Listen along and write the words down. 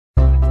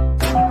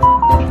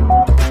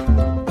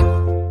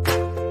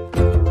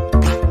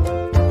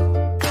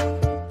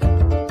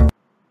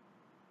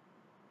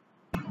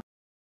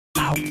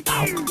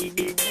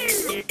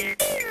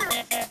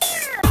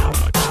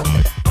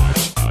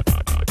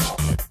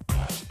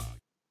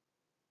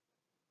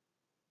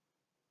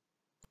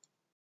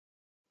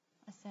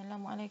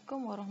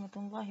Assalamualaikum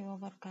warahmatullahi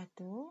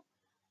wabarakatuh.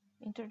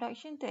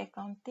 Introduction to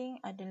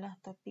Accounting adalah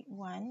topik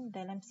 1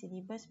 dalam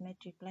silibus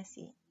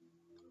Matriculation.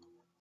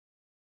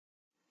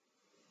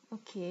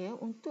 Okey,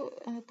 untuk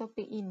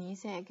topik ini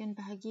saya akan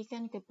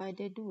bahagikan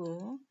kepada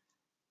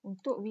 2.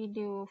 Untuk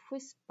video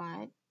first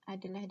part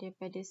adalah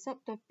daripada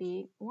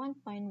subtopik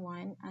 1.1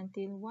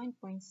 until 1.6.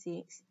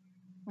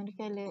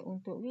 Manakala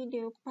untuk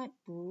video part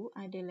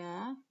 2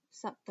 adalah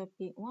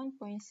subtopik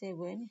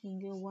 1.7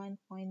 hingga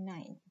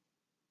 1.9.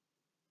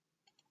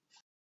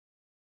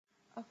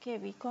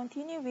 Okay, we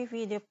continue with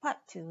video part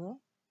 2,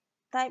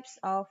 types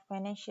of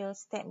financial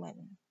statement.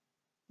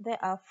 There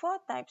are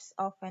 4 types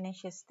of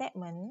financial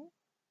statement.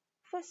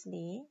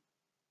 Firstly,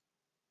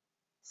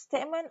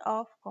 statement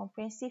of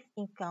comprehensive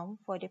income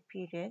for the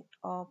period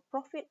or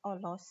profit or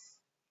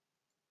loss.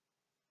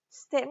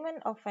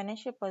 Statement of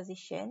financial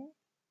position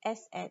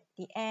as at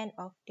the end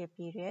of the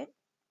period.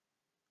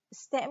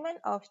 Statement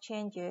of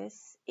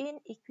changes in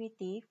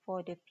equity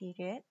for the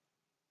period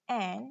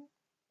and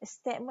a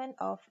statement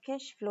of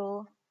cash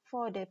flow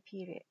for the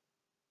period.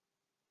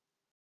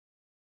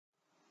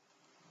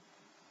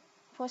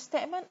 For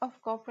statement of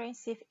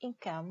comprehensive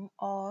income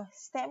or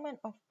statement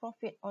of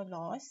profit or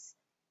loss,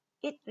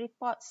 it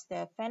reports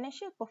the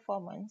financial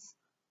performance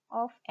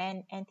of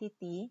an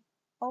entity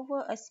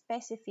over a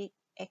specific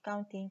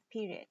accounting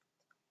period,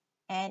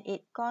 and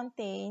it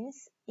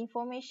contains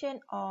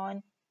information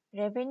on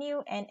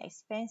revenue and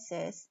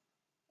expenses,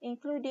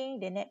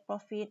 including the net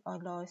profit or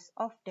loss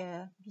of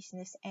the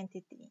business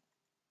entity.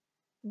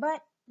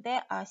 But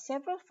there are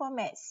several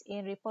formats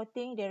in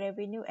reporting the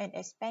revenue and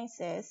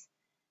expenses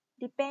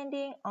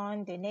depending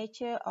on the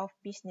nature of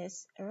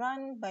business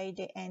run by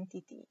the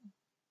entity.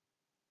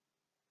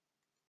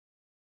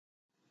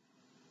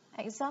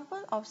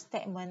 Example of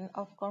statement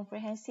of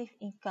comprehensive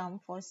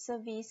income for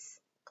service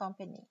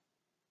company.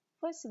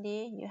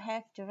 Firstly, you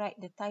have to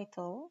write the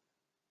title.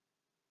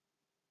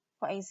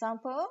 For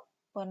example,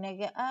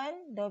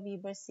 Perniagaan Dobi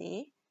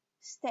Bersih,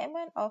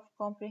 Statement of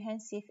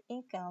Comprehensive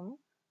Income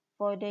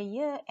for the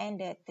year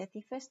ended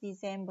 31st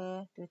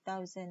December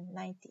 2019.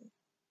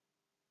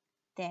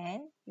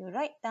 Then, you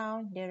write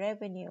down the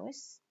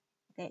revenues.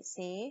 Let's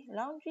say,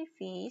 laundry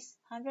fees,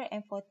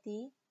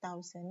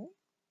 140,000,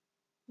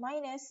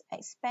 minus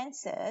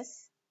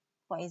expenses.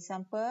 For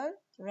example,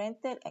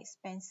 rental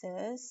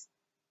expenses,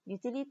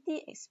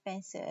 utility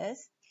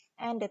expenses,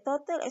 and the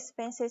total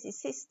expenses is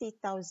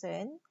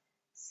 60,000.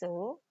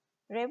 So,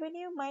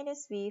 revenue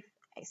minus with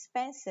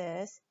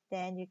expenses,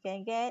 then you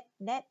can get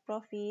net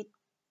profit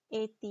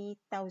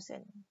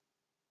 80,000.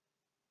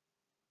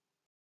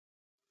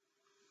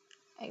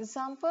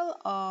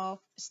 Example of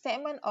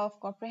statement of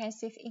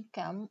comprehensive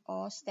income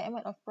or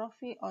statement of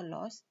profit or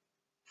loss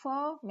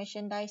for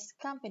merchandise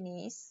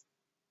companies.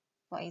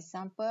 For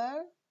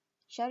example,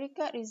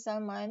 Syarikat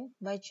Rizalman,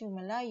 Baju,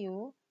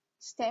 Melayu,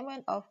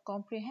 statement of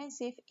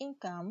comprehensive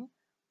income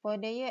for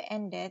the year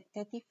ended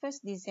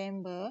 31st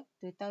December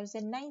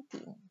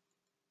 2019.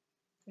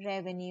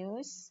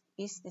 Revenues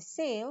is the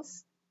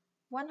sales,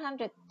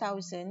 100,000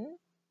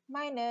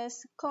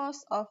 minus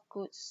cost of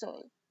goods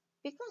sold.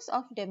 Because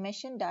of the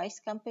merchandise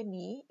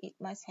company, it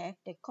must have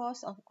the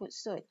cost of goods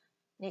sold.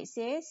 Let's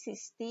say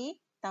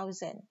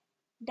 60,000.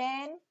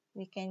 Then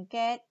we can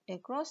get the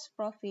gross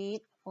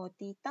profit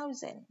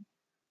 40,000.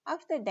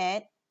 After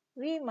that,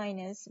 we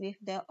minus with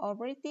the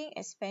operating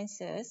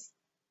expenses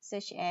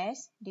such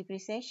as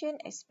depreciation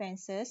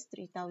expenses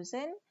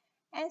 3,000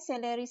 and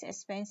salaries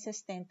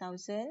expenses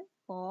 10,000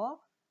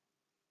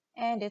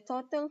 and the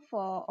total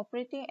for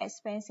operating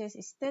expenses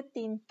is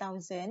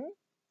 13,000.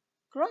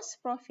 Gross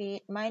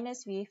profit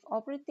minus with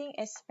operating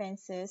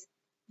expenses,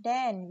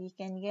 then we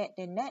can get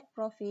the net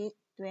profit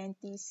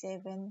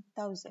 27,000.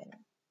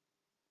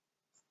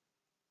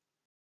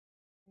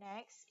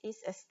 Next is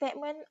a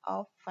statement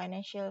of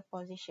financial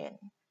position.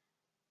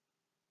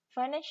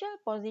 Financial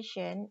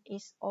position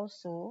is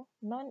also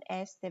known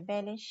as the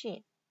balance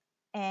sheet,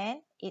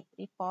 and it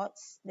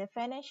reports the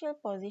financial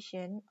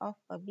position of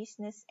a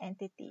business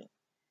entity.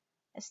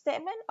 A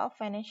statement of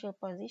financial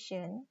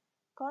position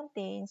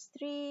contains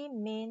 3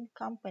 main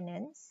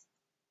components: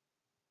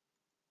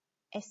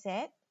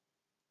 asset,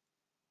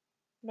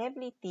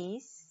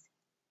 liabilities,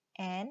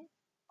 and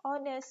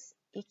owner's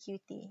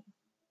equity.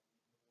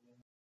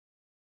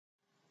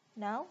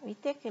 Now we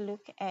take a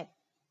look at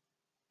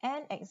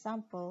an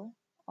example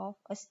of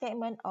a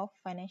statement of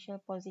financial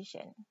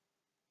position.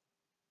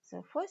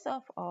 So first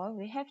of all,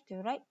 we have to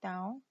write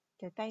down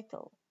the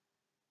title.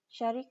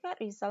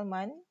 Syarikat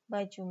Rizalman,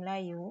 Baju,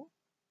 Melayu,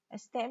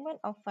 a statement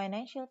of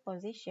financial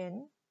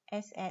position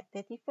as at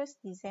 31st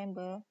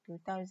December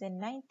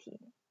 2019.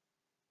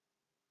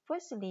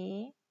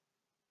 Firstly,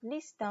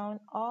 list down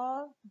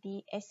all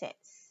the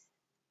assets.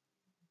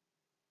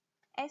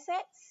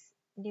 Assets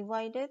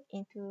divided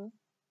into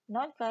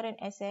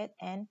non-current asset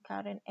and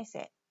current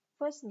asset.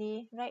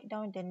 Firstly, write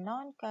down the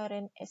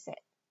non-current asset.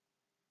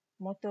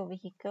 Motor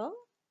vehicle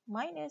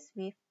minus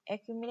with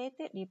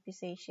accumulated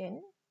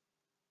depreciation.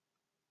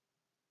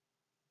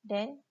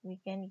 Then we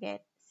can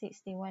get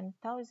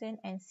 61,600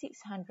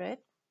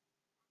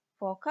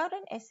 For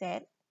current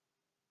asset,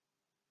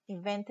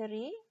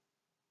 inventory,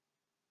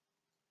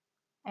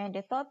 and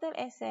the total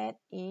asset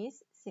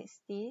is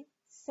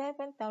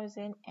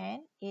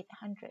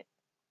 67,800.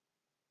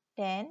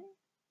 Then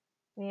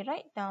we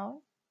write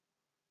down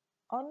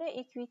owner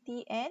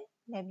equity and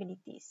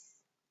liabilities.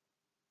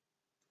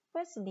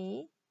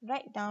 Firstly,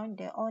 write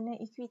down the owner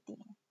equity.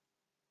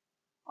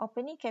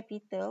 Opening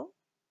capital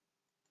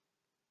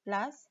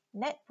plus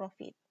net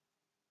profit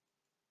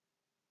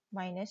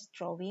minus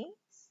drawings.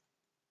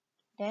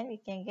 Then we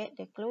can get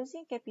the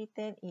closing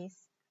capital is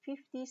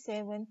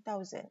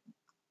 57,000.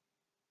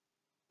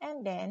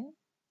 And then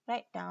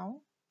write down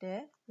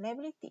the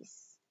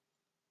liabilities.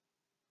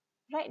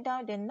 Write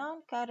down the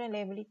non-current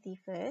liability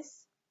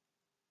first.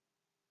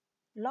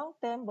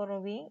 Long-term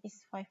borrowing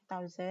is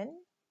 5,000.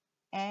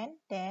 And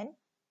then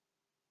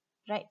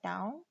write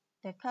down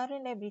the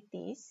current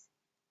liabilities.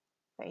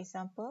 For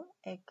example,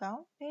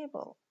 account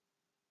payable.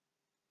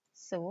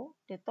 So,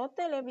 the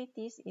total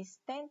liabilities is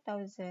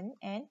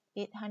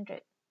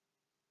 10,800.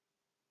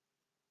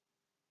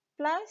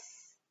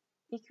 Plus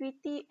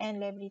equity and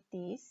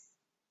liabilities,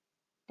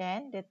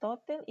 then the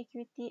total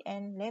equity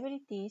and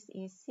liabilities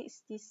is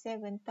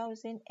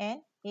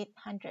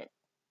 67,800.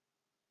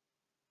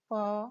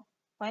 For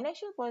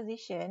financial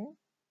position,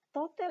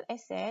 total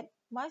asset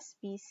must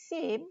be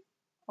same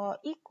or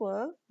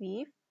equal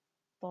with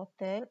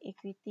total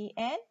equity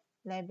and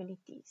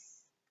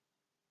liabilities.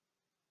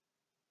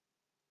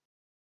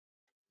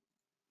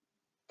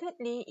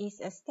 Thirdly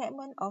is a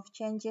statement of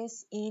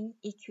changes in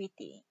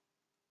equity.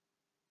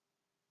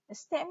 A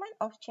statement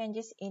of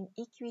changes in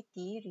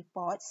equity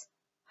reports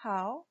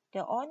how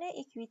the owner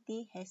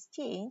equity has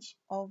changed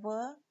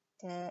over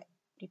the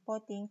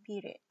reporting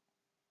period.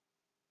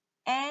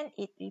 And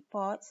it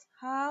reports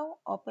how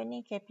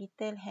opening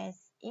capital has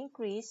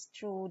increased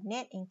through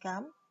net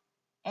income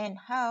and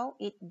how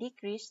it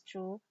decreased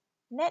through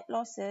net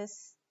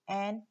losses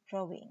and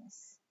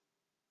drawings.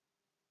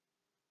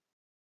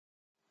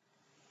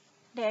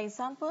 The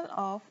example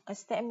of a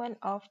statement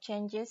of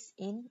changes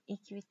in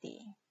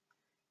equity.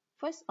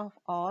 First of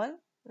all,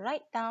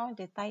 write down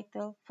the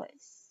title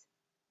first.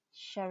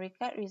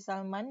 Syarikat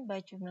Rizalman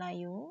Baju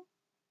Melayu,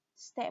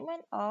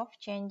 Statement of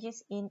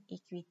Changes in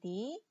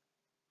Equity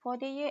for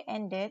the year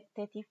ended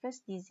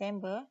 31st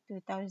December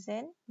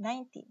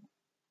 2019.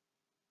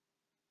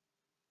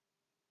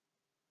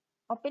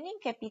 Opening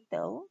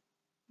capital,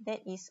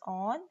 that is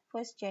on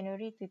 1st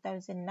January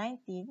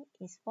 2019,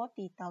 is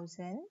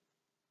 40,000.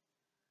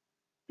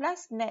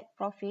 Plus net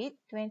profit,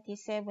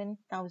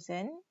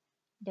 27,000.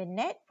 The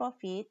net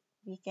profit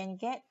we can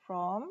get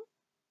from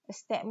a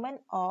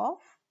statement of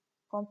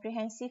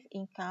comprehensive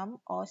income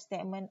or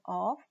statement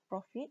of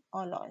profit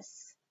or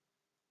loss.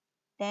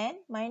 Then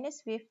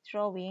minus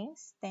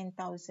withdrawings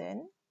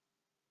 10,000.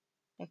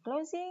 The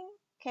closing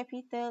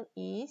capital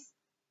is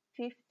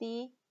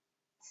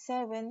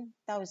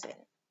 57,000.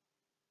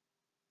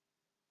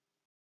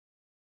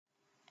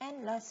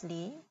 And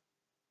lastly,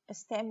 a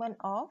statement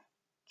of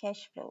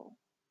cash flow.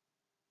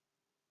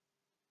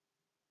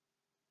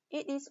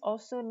 It is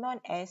also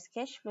known as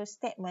cash flow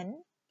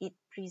statement. It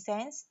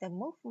presents the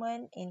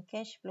movement in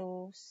cash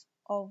flows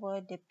over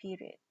the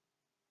period.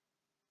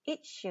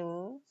 It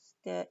shows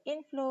the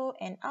inflow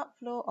and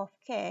outflow of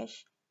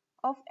cash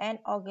of an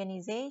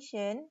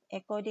organization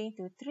according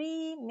to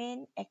three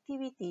main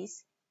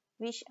activities,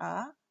 which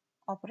are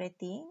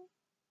operating,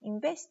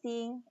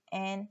 investing,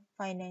 and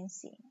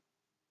financing.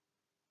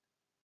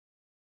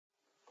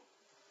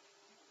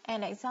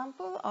 An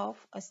example of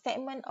a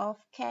statement of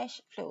cash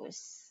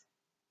flows.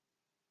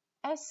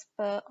 As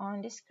per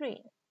on the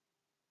screen.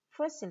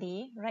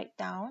 Firstly, write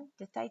down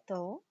the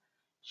title,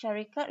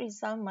 Syarikat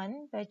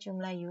Rizalman Baju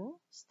Melayu,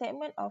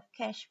 Statement of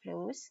Cash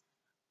Flows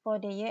for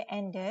the year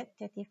ended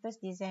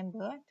 31st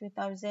December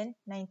 2019.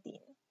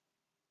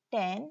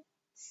 Then,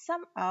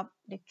 sum up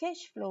the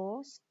cash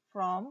flows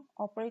from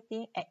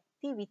operating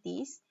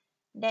activities,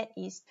 that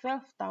is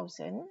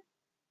 12,000.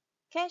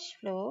 Cash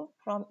flow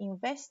from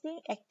investing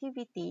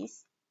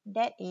activities,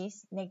 that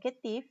is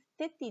negative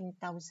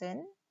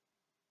 13,000.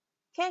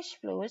 Cash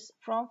flows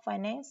from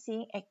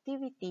financing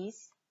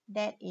activities,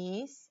 that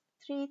is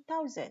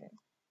 3,000.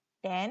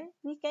 Then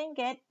we can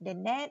get the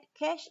net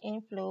cash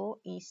inflow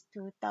is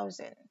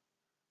 2,000.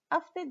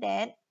 After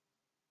that,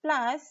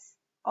 plus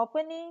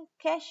opening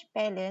cash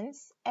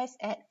balance as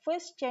at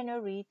 1st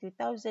January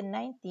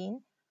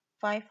 2019,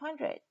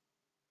 500.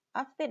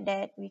 After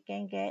that, we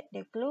can get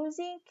the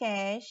closing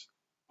cash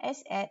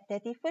as at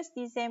 31st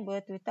December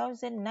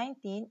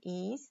 2019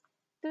 is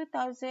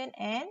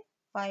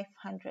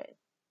 2,500.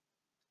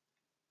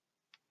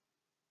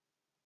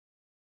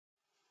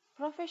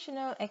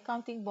 Professional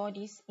accounting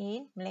bodies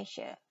in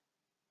Malaysia.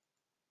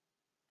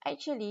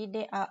 Actually,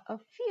 there are a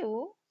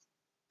few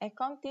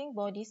accounting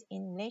bodies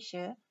in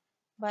Malaysia,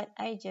 but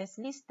I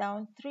just list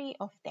down three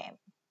of them.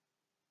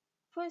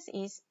 First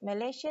is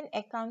Malaysian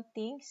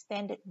Accounting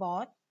Standard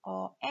Board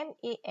or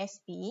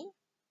MASB.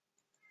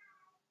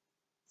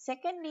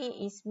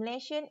 Secondly is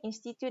Malaysian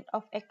Institute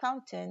of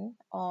Accountants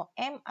or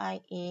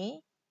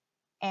MIA.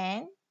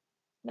 And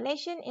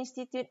Malaysian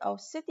Institute of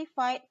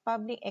Certified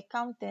Public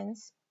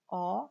Accountants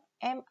or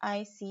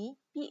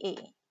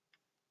MICPA.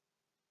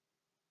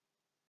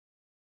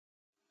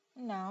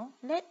 Now,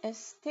 let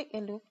us take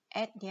a look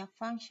at their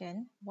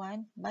function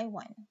one by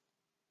one.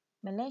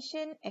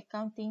 Malaysian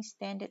Accounting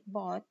Standard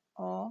Board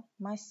or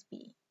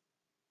MASB.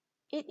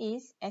 It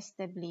is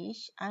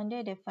established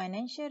under the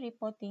Financial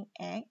Reporting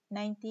Act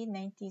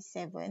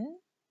 1997.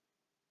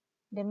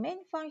 The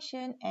main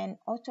function and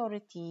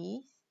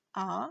authorities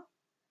are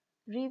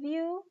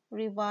review,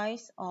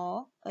 revise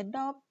or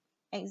adopt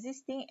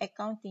existing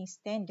accounting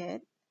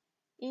standard,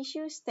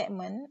 issue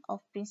statement of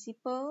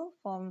principle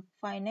for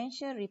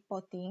financial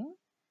reporting,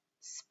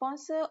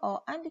 sponsor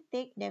or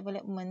undertake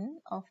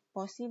development of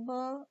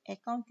possible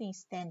accounting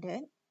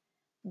standard,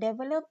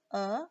 develop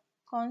a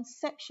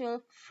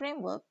conceptual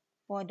framework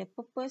for the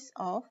purpose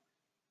of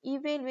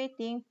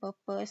evaluating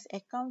purpose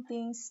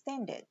accounting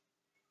standard.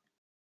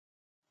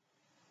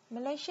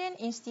 Malaysian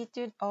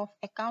Institute of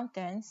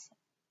Accountants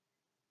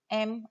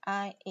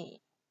MIA.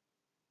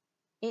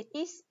 It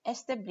is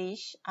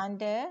established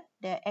under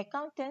the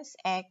Accountants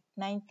Act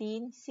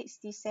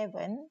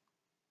 1967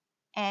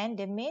 and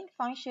the main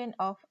function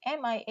of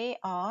MIA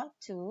are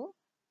to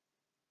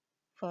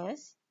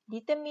first,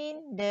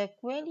 determine the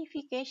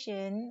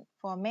qualification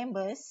for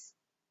members.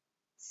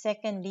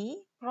 Secondly,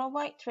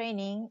 provide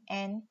training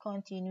and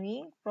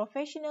continuing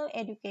professional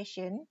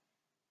education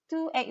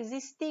to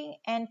existing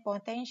and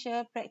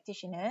potential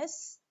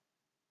practitioners.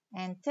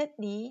 And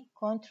thirdly,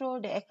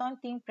 control the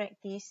accounting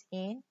practice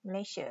in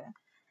Malaysia.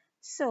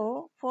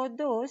 So, for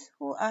those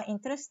who are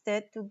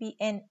interested to be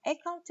an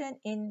accountant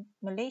in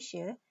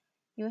Malaysia,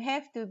 you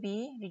have to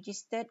be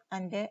registered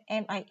under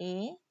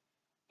MIA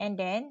and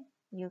then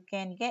you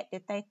can get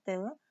the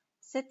title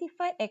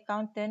Certified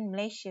Accountant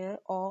Malaysia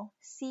or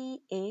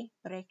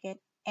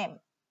CA-M.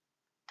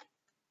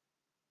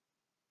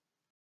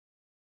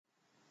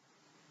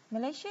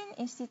 Malaysian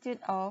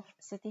Institute of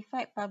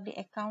Certified Public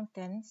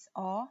Accountants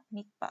or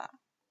MICPA.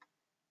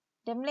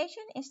 The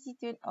Malaysian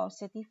Institute of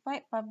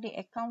Certified Public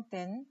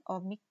Accountant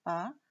or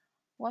MICPA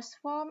was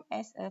formed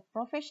as a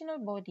professional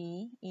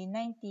body in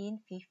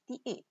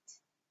 1958.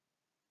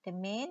 The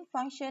main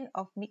function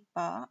of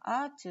MICPA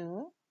are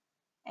to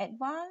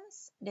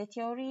advance the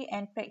theory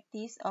and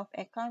practice of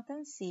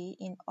accountancy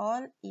in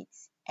all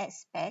its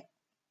aspects,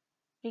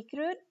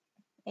 recruit,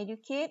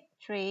 educate,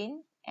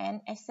 train,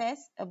 and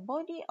assess a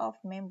body of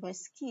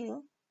members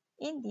skilled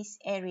in these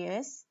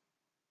areas,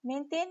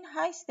 maintain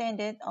high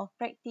standard of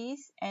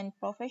practice and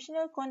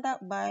professional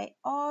conduct by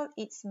all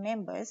its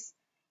members,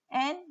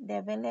 and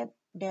develop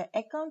the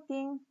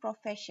accounting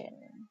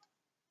profession.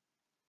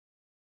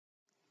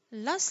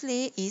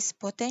 Lastly is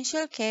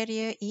potential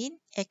career in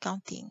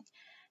accounting.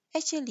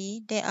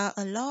 Actually, there are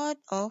a lot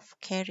of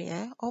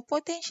career or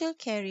potential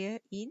career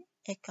in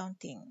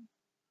accounting.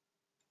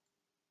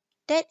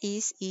 That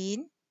is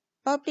in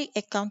public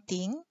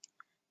accounting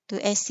to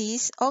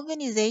assist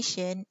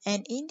organization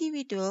and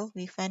individual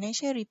with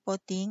financial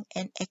reporting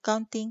and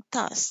accounting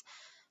tasks.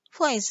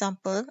 For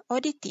example,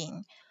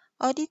 auditing.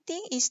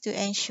 Auditing is to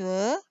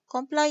ensure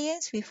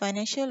compliance with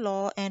financial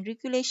law and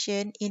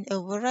regulation in a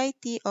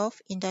variety of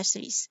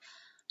industries.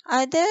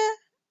 Other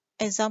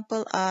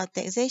examples are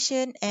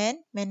taxation and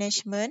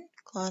management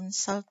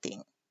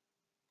consulting.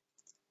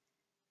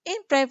 In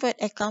private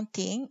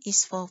accounting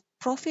is for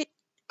profit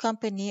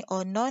company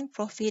or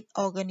non-profit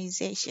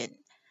organization.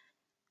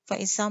 For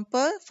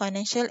example,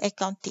 financial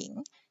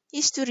accounting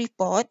is to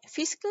report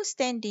fiscal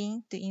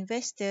standing to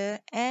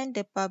investor and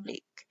the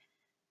public.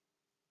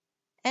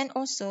 And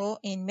also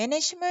in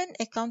management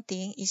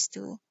accounting is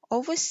to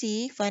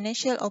oversee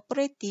financial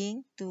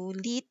operating to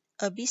lead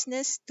a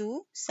business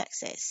to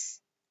success.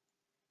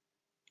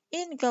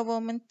 In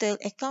governmental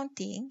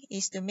accounting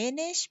is to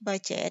manage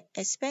budget,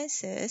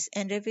 expenses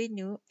and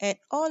revenue at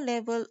all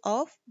levels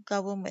of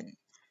government.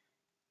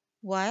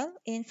 While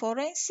in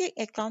forensic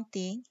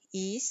accounting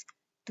is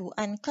to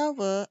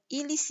uncover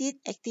illicit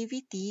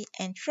activity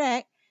and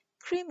track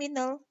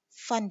criminal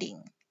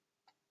funding.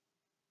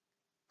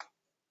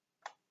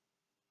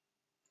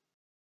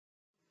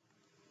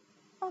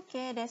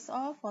 Okay, that's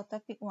all for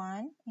topic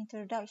 1,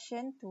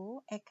 Introduction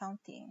to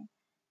Accounting.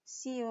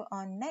 See you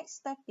on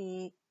next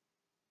topic.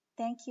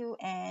 Thank you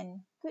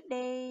and good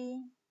day.